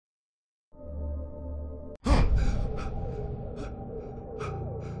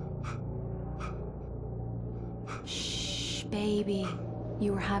Baby,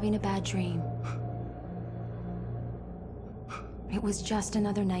 you were having a bad dream. It was just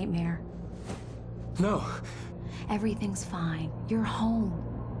another nightmare. No. Everything's fine. You're home.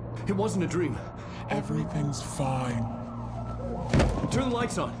 It wasn't a dream. Everything's fine. Turn the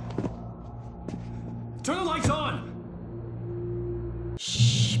lights on. Turn the lights on!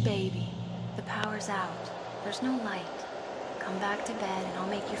 Shh, baby. The power's out. There's no light. Come back to bed and I'll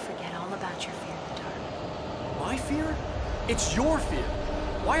make you forget all about your fear in the dark. My fear? It's your fear.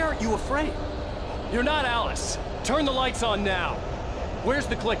 Why aren't you afraid? You're not Alice. Turn the lights on now. Where's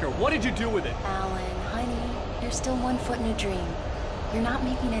the clicker? What did you do with it? Alan, honey, you're still 1 foot in a dream. You're not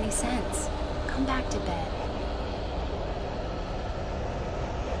making any sense. Come back to bed.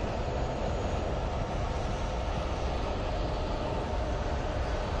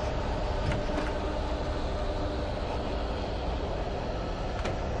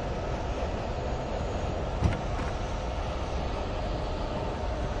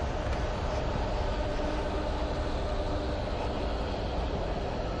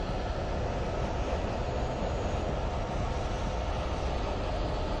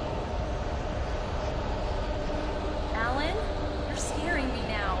 Alan, you're scaring me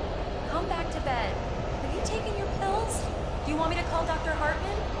now. Come back to bed. Have you taken your pills? Do you want me to call Dr.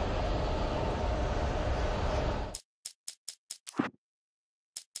 Hartman?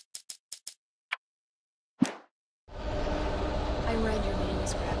 I read your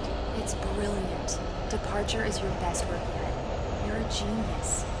manuscript. It's brilliant. Departure is your best work yet. You're a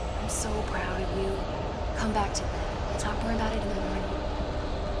genius. I'm so proud of you. Come back to bed. We'll talk more about it in the morning.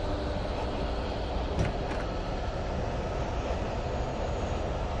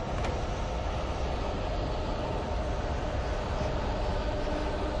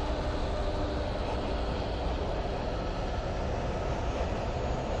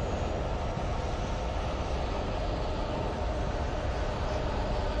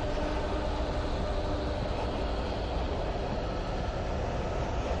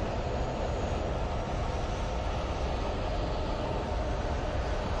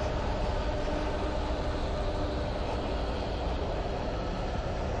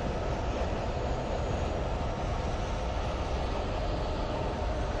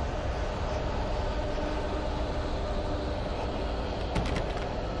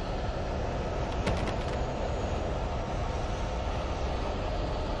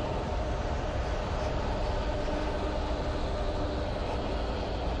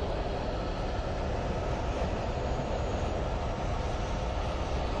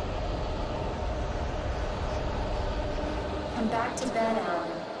 Come back to bed,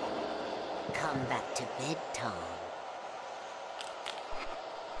 Alan. Come back to bed, Tom.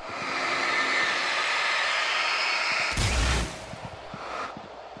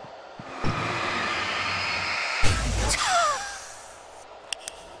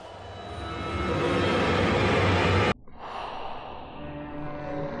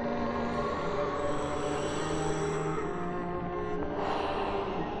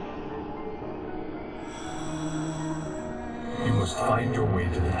 You must find your way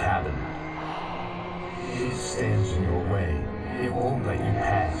to the cabin. It stands in your way. It won't let you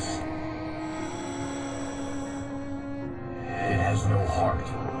pass. It has no heart.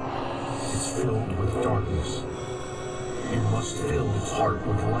 It's filled with darkness. You must fill its heart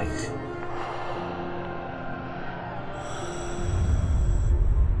with light.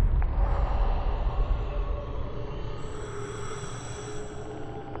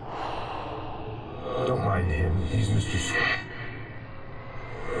 Don't mind him. He's Mr. Scott.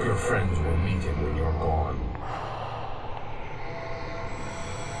 Your friends will meet him when you're gone.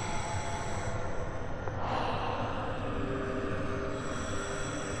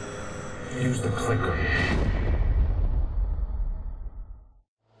 Use the clicker.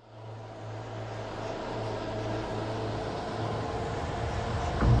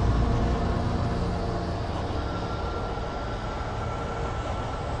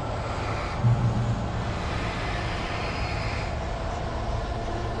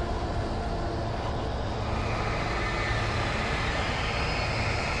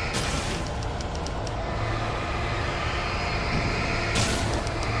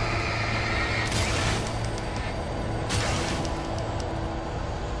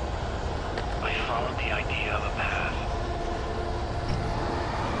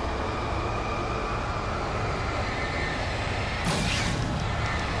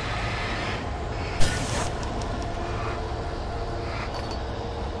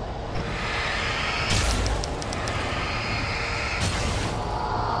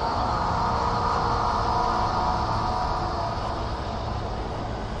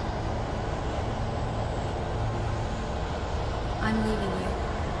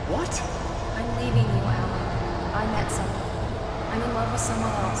 love with someone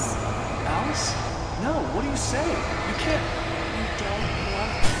else. Alice? No, what are you saying? You can't... You don't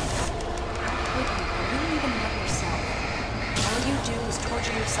love me. How could you? You don't even love yourself. All you do is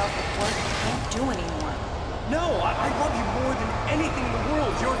torture yourself with work you can't do anymore. No, I love you more than anything in the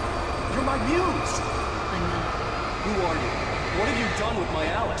world. You're my muse. I'm not. Who are you? What have you done with my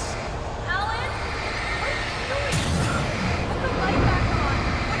Alice? Alan? What are you doing? Put the light back on!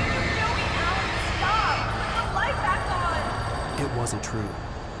 What are you doing, Alan? Stop! Put the light back on! It wasn't true.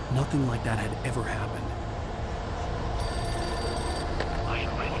 Nothing like that had ever happened. I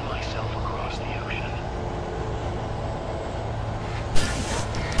had written myself across the ocean.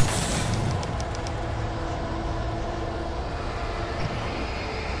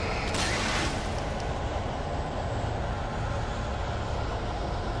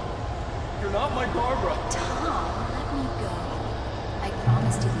 You're not my Barbara. Tom, let me go. I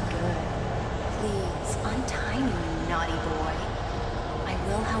promise to be good. Please, untie me, you naughty boy. I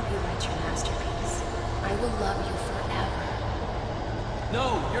will help you write your masterpiece. I will love you forever.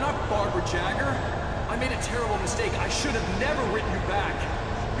 No, you're not Barbara Jagger. I made a terrible mistake. I should have never written you back.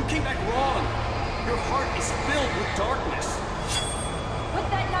 You came back wrong. Your heart is filled with darkness. Put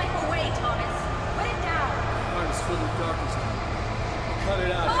that knife away, Thomas! Put it down! Heart is filled with darkness. Cut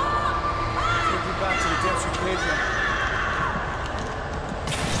it out. Take you back to the depths you came from.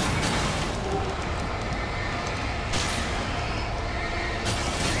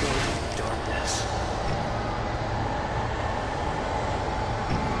 Darkness.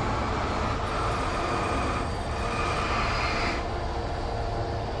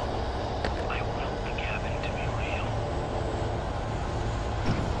 I will the cabin to be real.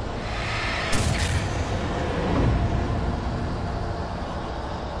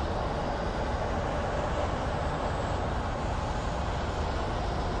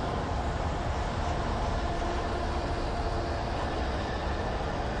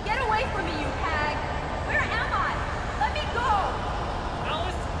 Get away from me, you hag! Where am I? Let me go!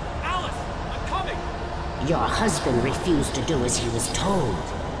 Alice! Alice! I'm coming! Your husband refused to do as he was told.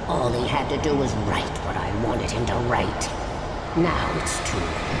 All he had to do was write what I wanted him to write. Now it's too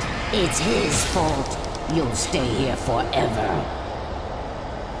late. It's his fault. You'll stay here forever.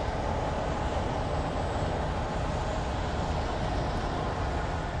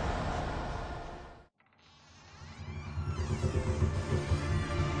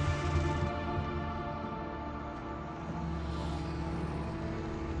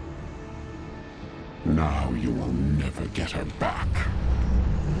 Now you will never get her back.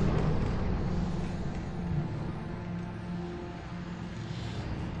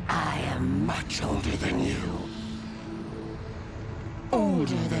 I am much older than you.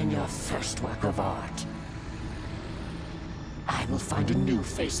 Older than your first work of art. I will find a new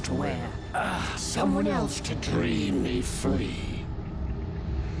face to wear. Someone else to dream me free.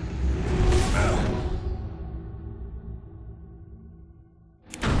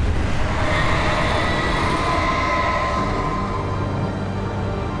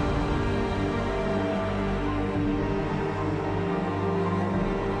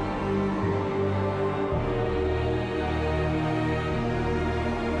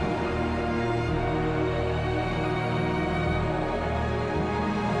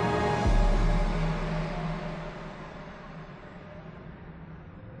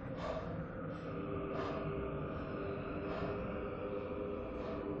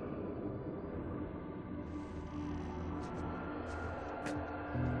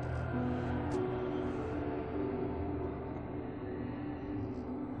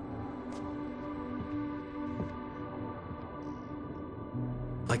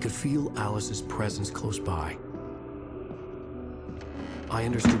 I could feel Alice's presence close by. I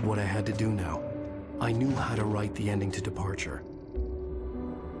understood what I had to do now. I knew how to write the ending to Departure.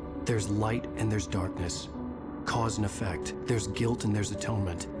 There's light and there's darkness. Cause and effect. There's guilt and there's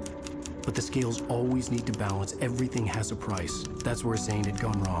atonement. But the scales always need to balance. Everything has a price. That's where Zane had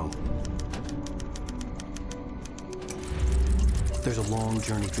gone wrong. There's a long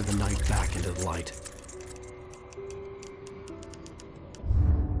journey through the night back into the light.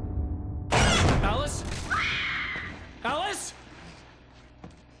 Alice? Alice?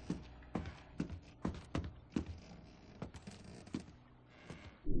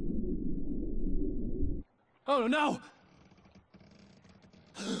 Oh no!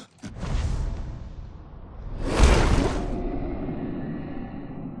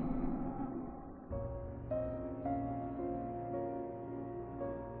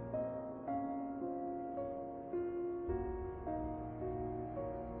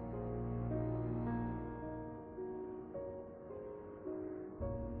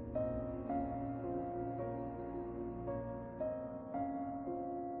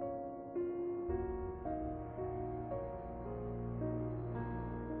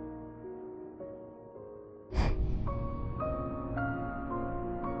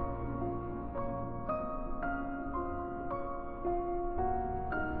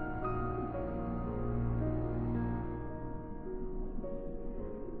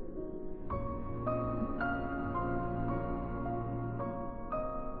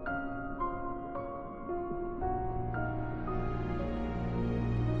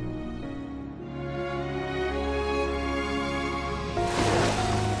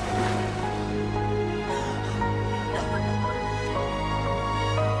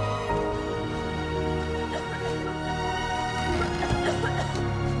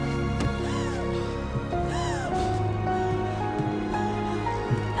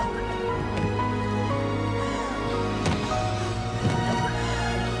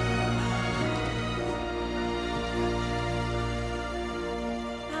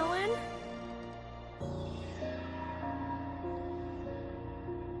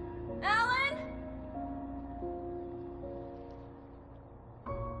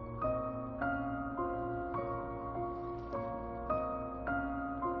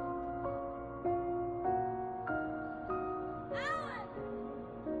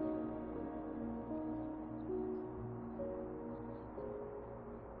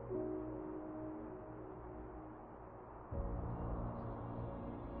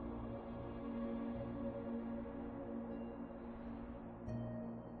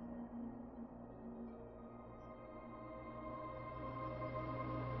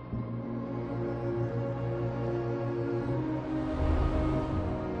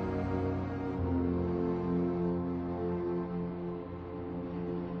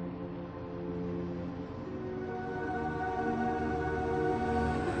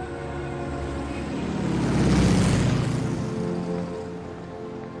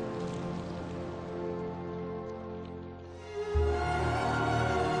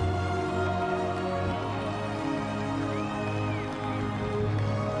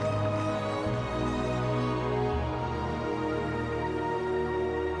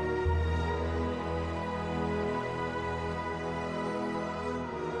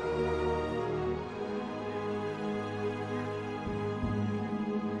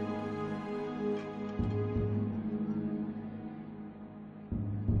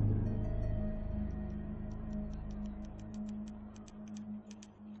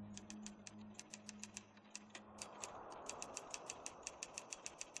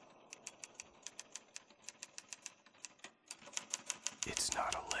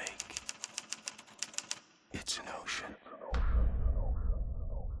 like it's an